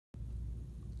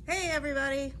Hey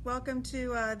everybody, welcome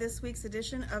to this week's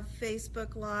edition of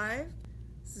Facebook Live.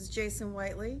 This is Jason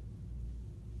Whiteley.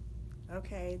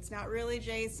 Okay, it's not really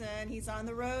Jason, he's on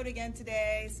the road again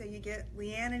today, so you get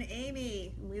Leanne and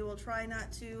Amy. We will try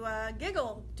not to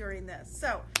giggle during this.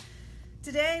 So,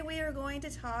 today we are going to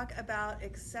talk about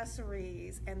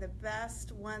accessories and the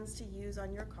best ones to use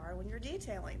on your car when you're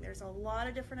detailing. There's a lot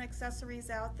of different accessories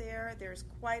out there. There's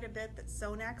quite a bit that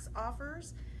SONAX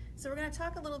offers. So we're going to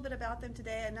talk a little bit about them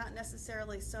today, and not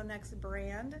necessarily SONAX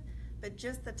brand, but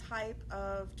just the type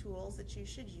of tools that you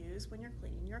should use when you're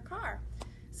cleaning your car.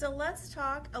 So let's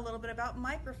talk a little bit about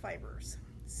microfibers.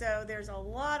 So there's a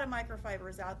lot of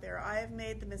microfibers out there. I've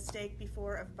made the mistake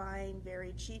before of buying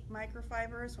very cheap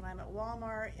microfibers when I'm at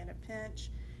Walmart in a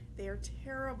pinch. They are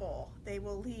terrible. They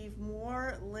will leave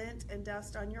more lint and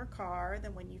dust on your car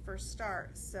than when you first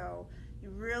start. So you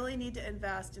really need to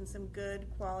invest in some good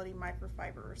quality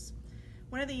microfibers.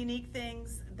 One of the unique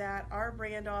things that our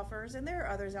brand offers, and there are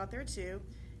others out there too,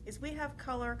 is we have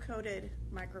color-coded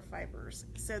microfibers.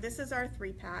 So this is our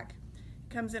 3-pack.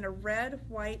 It comes in a red,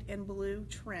 white, and blue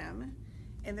trim.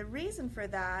 And the reason for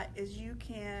that is you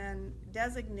can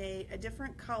designate a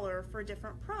different color for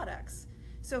different products.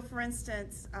 So for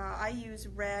instance, I use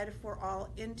red for all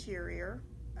interior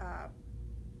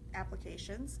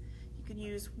applications. You can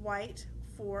use white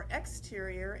for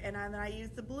exterior, and then I use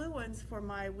the blue ones for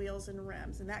my wheels and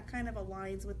rims, and that kind of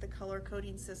aligns with the color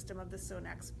coding system of the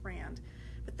SONAX brand.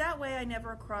 But that way I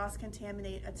never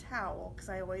cross-contaminate a towel, because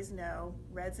I always know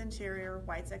red's interior,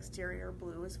 white's exterior,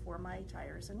 blue is for my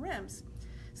tires and rims.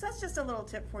 So that's just a little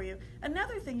tip for you.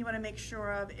 Another thing you want to make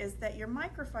sure of is that your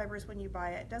microfibers, when you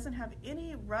buy it, doesn't have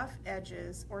any rough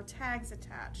edges or tags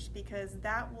attached, because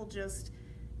that will just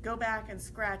go back and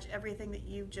scratch everything that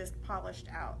you've just polished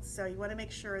out. So you want to make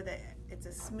sure that it's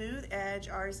a smooth edge.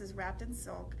 Ours is wrapped in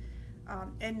silk,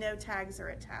 and no tags are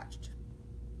attached.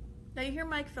 Now you hear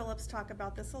Mike Phillips talk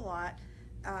about this a lot.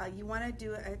 You want to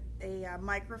do a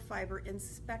microfiber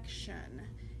inspection.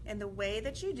 And the way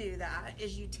that you do that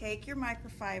is you take your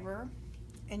microfiber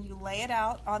and you lay it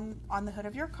out on the hood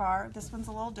of your car. This one's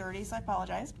a little dirty, so I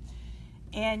apologize.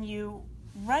 And you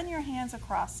run your hands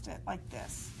across it like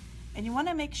this. And you want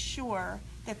to make sure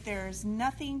that there's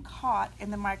nothing caught in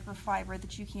the microfiber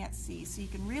that you can't see, so you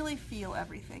can really feel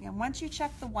everything. And once you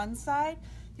check the one side,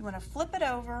 you want to flip it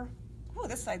over. Ooh,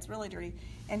 this side's really dirty.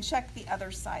 And check the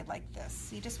other side like this.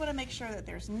 So you just want to make sure that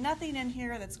there's nothing in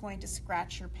here that's going to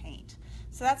scratch your paint.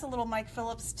 So that's a little Mike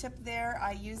Phillips tip there.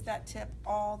 I use that tip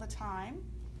all the time.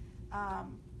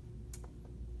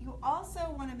 You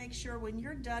also want to make sure when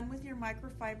you're done with your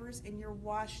microfibers and you're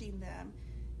washing them,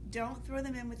 don't throw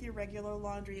them in with your regular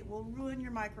laundry. It will ruin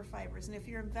your microfibers. And if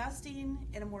you're investing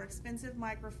in a more expensive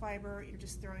microfiber, you're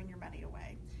just throwing your money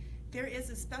away. There is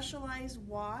a specialized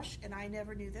wash, and I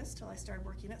never knew this till I started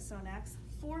working at SONAX,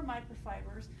 for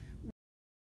microfibers.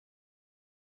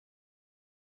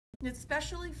 It's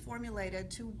specially formulated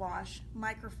to wash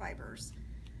microfibers.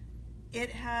 It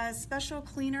has special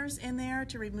cleaners in there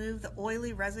to remove the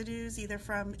oily residues, either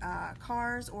from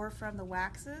cars or from the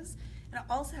waxes. And it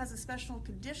also has a special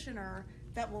conditioner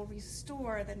that will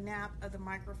restore the nap of the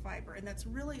microfiber, and that's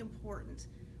really important.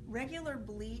 Regular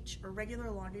bleach or regular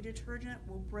laundry detergent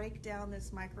will break down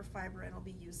this microfiber and it'll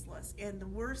be useless. And the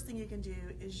worst thing you can do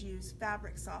is use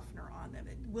fabric softener on them.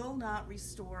 It will not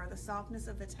restore the softness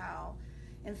of the towel.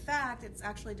 In fact, it's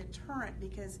actually deterrent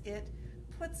because it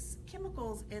puts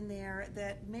chemicals in there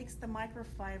that makes the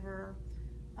microfiber,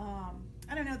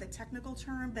 I don't know the technical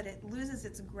term, but it loses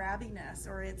its grabbiness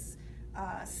or its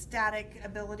static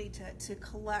ability to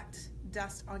collect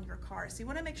dust on your car. So you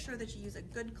want to make sure that you use a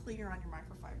good cleaner on your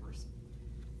microfibers.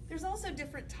 There's also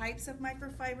different types of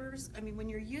microfibers. I mean, when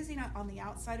you're using it on the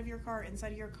outside of your car,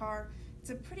 inside of your car, it's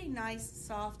a pretty nice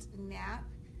soft nap,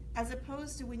 as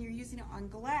opposed to when you're using it on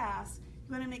glass,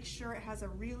 you want to make sure it has a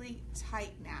really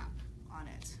tight nap on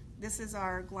it. This is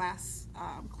our glass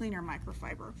cleaner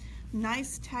microfiber.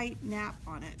 Nice tight nap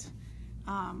on it.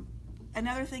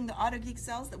 Another thing the Auto Geek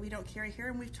sells that we don't carry here,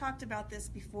 and we've talked about this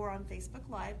before on Facebook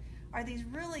Live, are these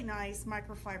really nice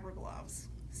microfiber gloves.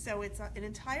 So it's an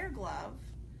entire glove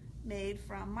made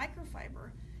from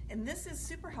microfiber. And this is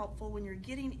super helpful when you're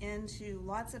getting into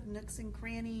lots of nooks and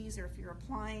crannies, or if you're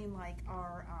applying like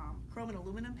our chrome and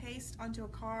aluminum paste onto a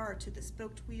car or to the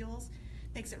spoked wheels.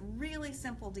 Makes it really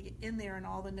simple to get in there in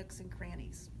all the nooks and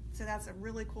crannies. So that's a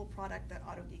really cool product that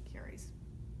Auto Geek carries.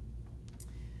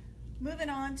 Moving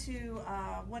on to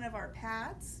one of our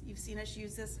pads. You've seen us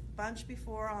use this a bunch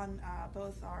before on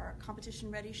both our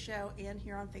Competition Ready show and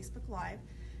here on Facebook Live.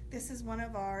 This is one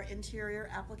of our interior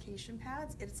application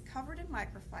pads. It's covered in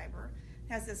microfiber.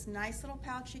 It has this nice little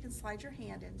pouch you can slide your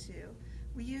hand into.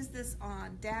 We use this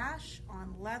on dash,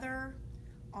 on leather,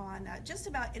 on just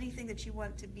about anything that you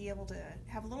want to be able to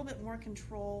have a little bit more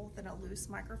control than a loose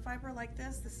microfiber like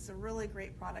this. This is a really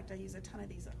great product. I use a ton of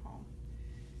these at home.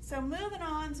 So moving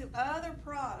on to other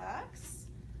products,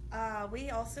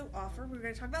 we also offer, we're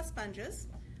going to talk about sponges.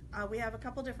 We have a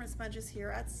couple different sponges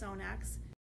here at SONAX.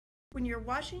 When you're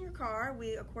washing your car,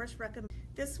 we of course recommend,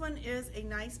 this one is a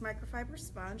nice microfiber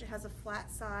sponge. It has a flat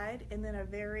side and then a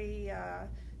very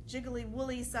jiggly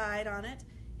woolly side on it,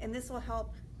 and this will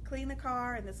help clean the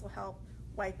car and this will help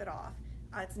wipe it off.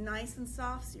 It's nice and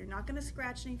soft, so you're not going to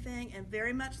scratch anything, and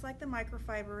very much like the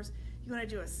microfibers, you want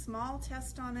to do a small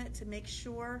test on it to make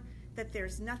sure that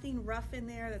there's nothing rough in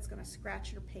there that's going to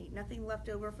scratch your paint, nothing left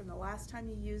over from the last time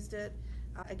you used it.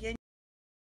 Again,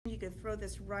 you can throw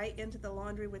this right into the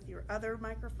laundry with your other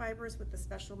microfibers with the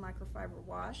special microfiber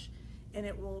wash, and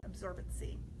it will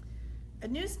absorbency. A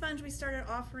new sponge we started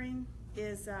offering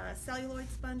is a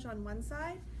celluloid sponge on one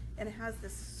side, and it has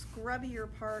this scrubbier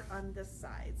part on this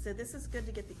side. So this is good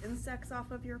to get the insects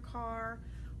off of your car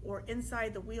or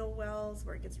inside the wheel wells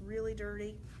where it gets really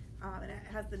dirty. And it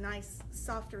has the nice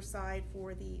softer side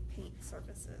for the paint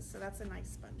surfaces. So that's a nice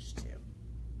sponge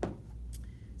too.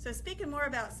 So speaking more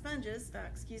about sponges,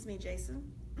 excuse me,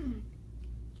 Jason.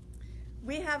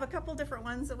 We have a couple different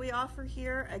ones that we offer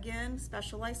here. Again,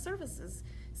 specialized services.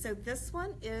 So this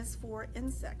one is for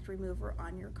insect remover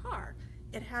on your car.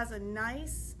 It has a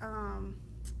nice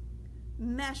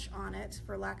mesh on it,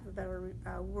 for lack of a better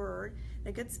word,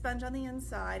 a good sponge on the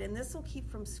inside, and this will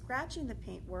keep from scratching the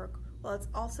paintwork while it's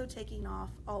also taking off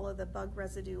all of the bug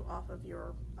residue off of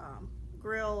your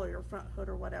grill or your front hood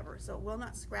or whatever. So it will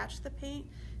not scratch the paint.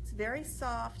 It's very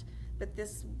soft, but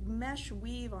this mesh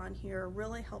weave on here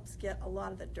really helps get a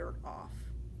lot of the dirt off.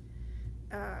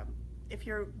 If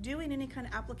you're doing any kind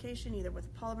of application, either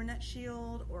with polymer net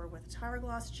shield or with tire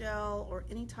gloss gel or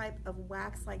any type of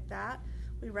wax like that,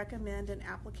 we recommend an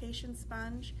application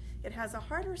sponge. It has a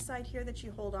harder side here that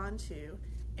you hold on to,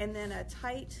 and then a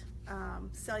tight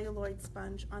celluloid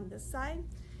sponge on this side.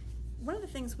 One of the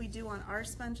things we do on our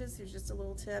sponges, here's just a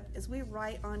little tip, is we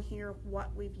write on here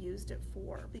what we've used it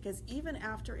for, because even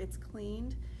after it's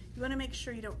cleaned, you want to make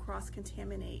sure you don't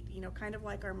cross-contaminate, you know, kind of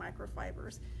like our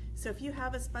microfibers. So if you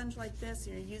have a sponge like this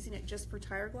and you're using it just for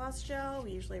tire gloss gel,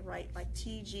 we usually write like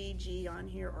TGG on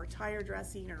here, or tire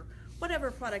dressing, or whatever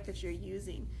product that you're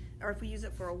using. Or if we use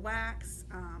it for a wax,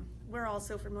 we're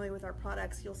also familiar with our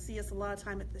products. You'll see us a lot of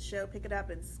time at the show, pick it up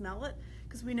and smell it,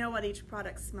 because we know what each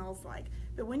product smells like.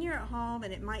 But when you're at home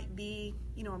and it might be,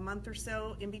 you know, a month or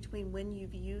so in between when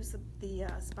you've used the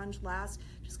sponge last,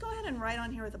 just go ahead and write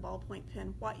on here with a ballpoint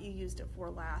pen what you used it for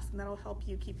last, and that'll help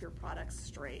you keep your products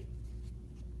straight.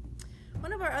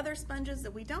 One of our other sponges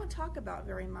that we don't talk about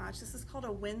very much, this is called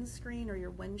a windscreen or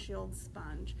your windshield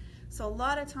sponge. So a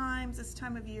lot of times this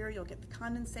time of year you'll get the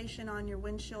condensation on your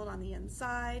windshield on the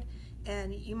inside,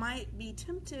 and you might be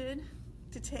tempted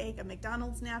to take a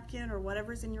McDonald's napkin or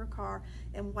whatever's in your car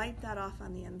and wipe that off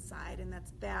on the inside, and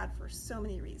that's bad for so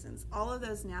many reasons. All of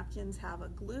those napkins have a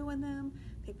glue in them,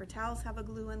 paper towels have a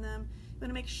glue in them. You want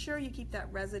to make sure you keep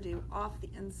that residue off the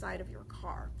inside of your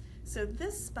car. So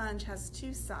this sponge has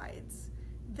two sides.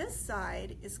 This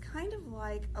side is kind of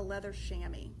like a leather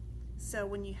chamois. So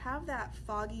when you have that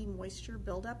foggy moisture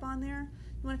buildup on there,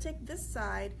 you want to take this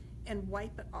side and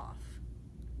wipe it off.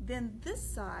 Then this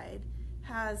side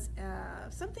has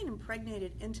something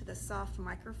impregnated into the soft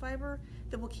microfiber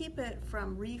that will keep it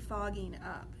from refogging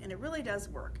up, and it really does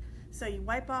work. So you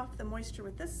wipe off the moisture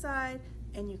with this side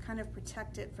and you kind of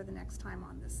protect it for the next time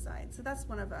on this side. So that's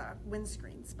one of a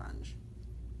windscreen sponge.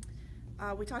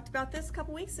 We talked about this a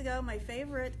couple weeks ago, my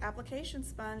favorite application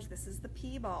sponge. This is the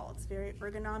P-Ball. It's very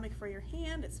ergonomic for your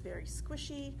hand. It's very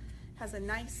squishy. Has a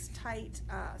nice tight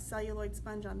celluloid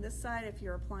sponge on this side if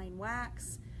you're applying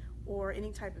wax or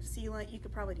any type of sealant. You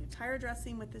could probably do tire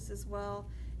dressing with this as well.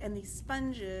 And these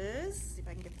sponges, see if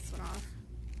I can get this one off,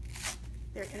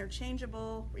 they're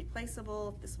interchangeable,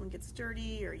 replaceable. If this one gets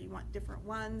dirty or you want different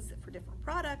ones for different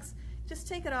products, just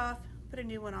take it off, put a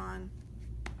new one on,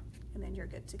 and then you're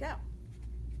good to go.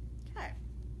 Okay,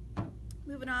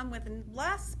 moving on with the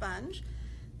last sponge.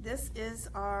 This is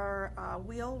our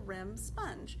wheel rim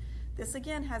sponge. This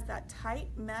again has that tight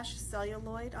mesh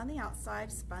celluloid on the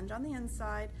outside, sponge on the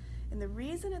inside, and the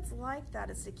reason it's like that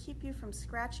is to keep you from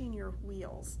scratching your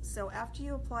wheels. So after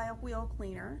you apply a wheel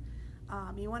cleaner,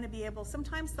 you want to be able,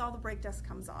 sometimes all the brake dust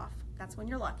comes off. That's when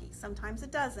you're lucky. Sometimes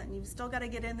it doesn't. You've still got to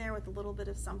get in there with a little bit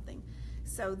of something.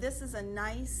 So this is a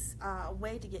nice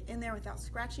way to get in there without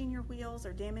scratching your wheels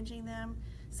or damaging them.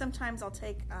 Sometimes I'll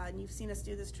take, and you've seen us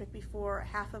do this trick before,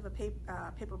 half of a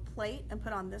paper plate and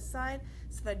put on this side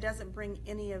so that it doesn't bring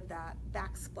any of that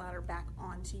back splatter back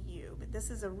onto you. But this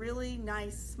is a really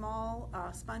nice small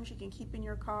sponge you can keep in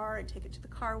your car and take it to the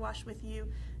car wash with you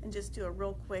and just do a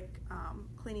real quick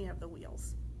cleaning of the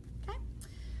wheels. Okay?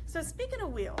 So speaking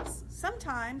of wheels,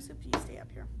 sometimes, oops, you stay up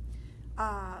here,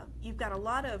 you've got a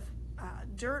lot of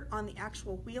dirt on the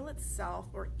actual wheel itself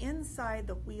or inside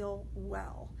the wheel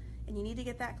well, and you need to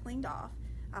get that cleaned off.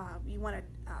 You want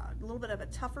a little bit of a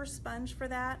tougher sponge for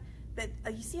that, but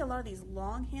you see a lot of these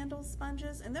long handle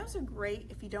sponges, and those are great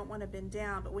if you don't want to bend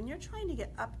down, but when you're trying to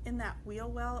get up in that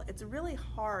wheel well, it's really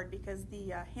hard because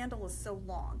the handle is so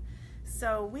long.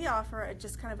 So we offer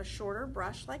just kind of a shorter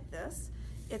brush like this.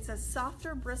 It's a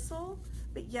softer bristle,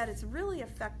 but yet it's really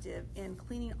effective in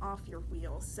cleaning off your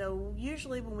wheels. So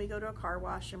usually when we go to a car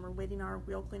wash and we're waiting our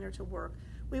wheel cleaner to work,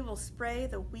 we will spray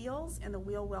the wheels and the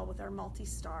wheel well with our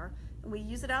multi-star, and we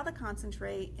use it out of the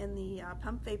concentrate in the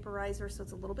pump vaporizer so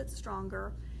it's a little bit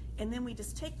stronger, and then we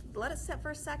just let it sit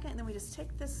for a second, and then we just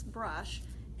take this brush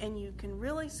and you can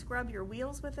really scrub your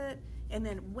wheels with it, and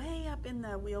then way up in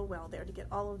the wheel well there to get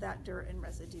all of that dirt and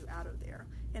residue out of there.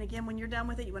 And again, when you're done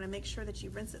with it, you want to make sure that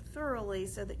you rinse it thoroughly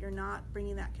so that you're not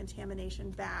bringing that contamination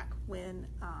back when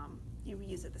you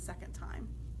use it the second time.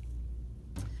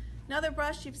 Another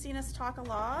brush you've seen us talk a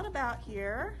lot about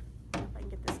here, if I can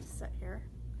get this to sit here,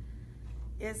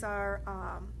 is our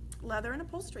leather and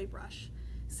upholstery brush.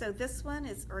 So this one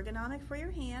is ergonomic for your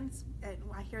hands.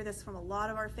 I hear this from a lot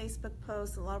of our Facebook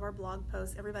posts, a lot of our blog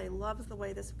posts. Everybody loves the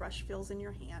way this brush feels in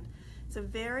your hand. It's a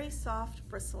very soft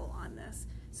bristle on this.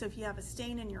 So if you have a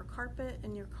stain in your carpet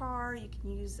in your car, you can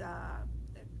use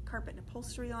carpet and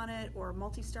upholstery on it, or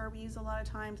multi-star we use a lot of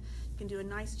times. You can do a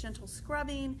nice gentle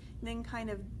scrubbing and then kind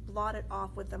of blot it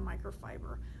off with the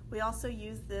microfiber. We also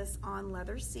use this on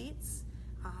leather seats.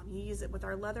 You use it with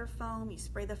our leather foam, you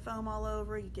spray the foam all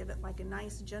over, you give it like a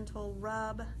nice gentle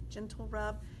rub,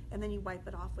 and then you wipe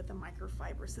it off with the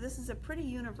microfiber. So this is a pretty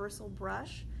universal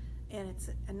brush, and it's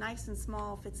a nice and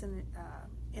small, fits in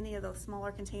any of those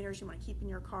smaller containers you want to keep in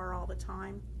your car all the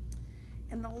time.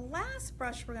 And the last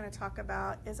brush we're going to talk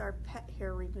about is our pet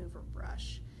hair remover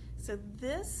brush. So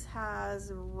this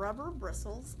has rubber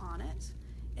bristles on it,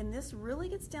 and this really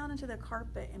gets down into the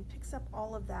carpet and picks up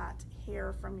all of that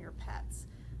hair from your pets.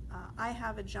 I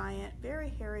have a giant, very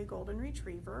hairy golden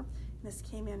retriever, and this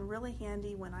came in really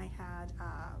handy when I had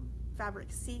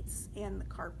fabric seats and the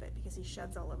carpet because he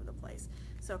sheds all over the place.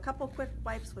 So a couple quick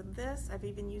wipes with this. I've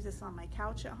even used this on my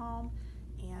couch at home,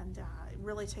 and it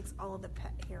really takes all of the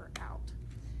pet hair out.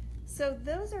 So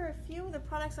those are a few of the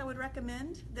products I would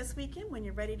recommend this weekend when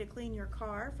you're ready to clean your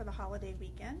car for the holiday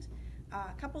weekend.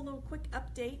 A couple little quick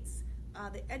updates.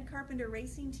 The Ed Carpenter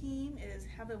Racing Team is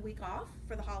having a week off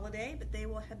for the holiday, but they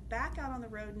will head back out on the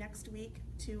road next week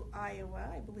to Iowa,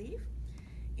 I believe.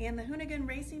 And the Hoonigan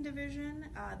Racing Division,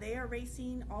 they are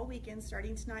racing all weekend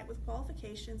starting tonight with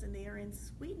qualifications, and they are in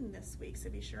Sweden this week, so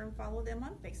be sure and follow them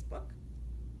on Facebook.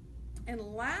 And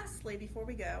lastly, before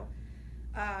we go,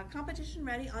 Competition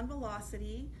Ready on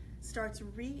Velocity starts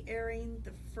re-airing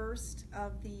the first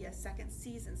of the second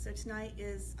season. So tonight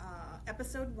is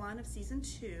episode 1 of season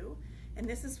 2, and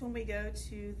this is when we go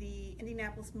to the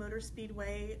Indianapolis Motor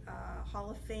Speedway Hall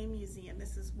of Fame Museum.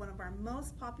 This is one of our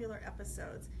most popular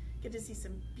episodes. Get to see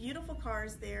some beautiful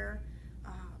cars there.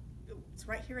 It's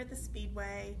right here at the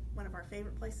Speedway, one of our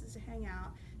favorite places to hang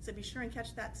out. So be sure and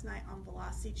catch that tonight on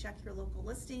Velocity. Check your local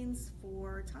listings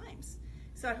for times.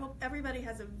 So I hope everybody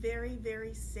has a very,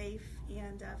 very safe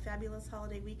and fabulous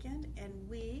holiday weekend, and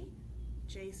we,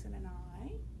 Jason and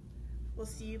I, will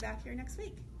see you back here next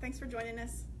week. Thanks for joining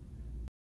us.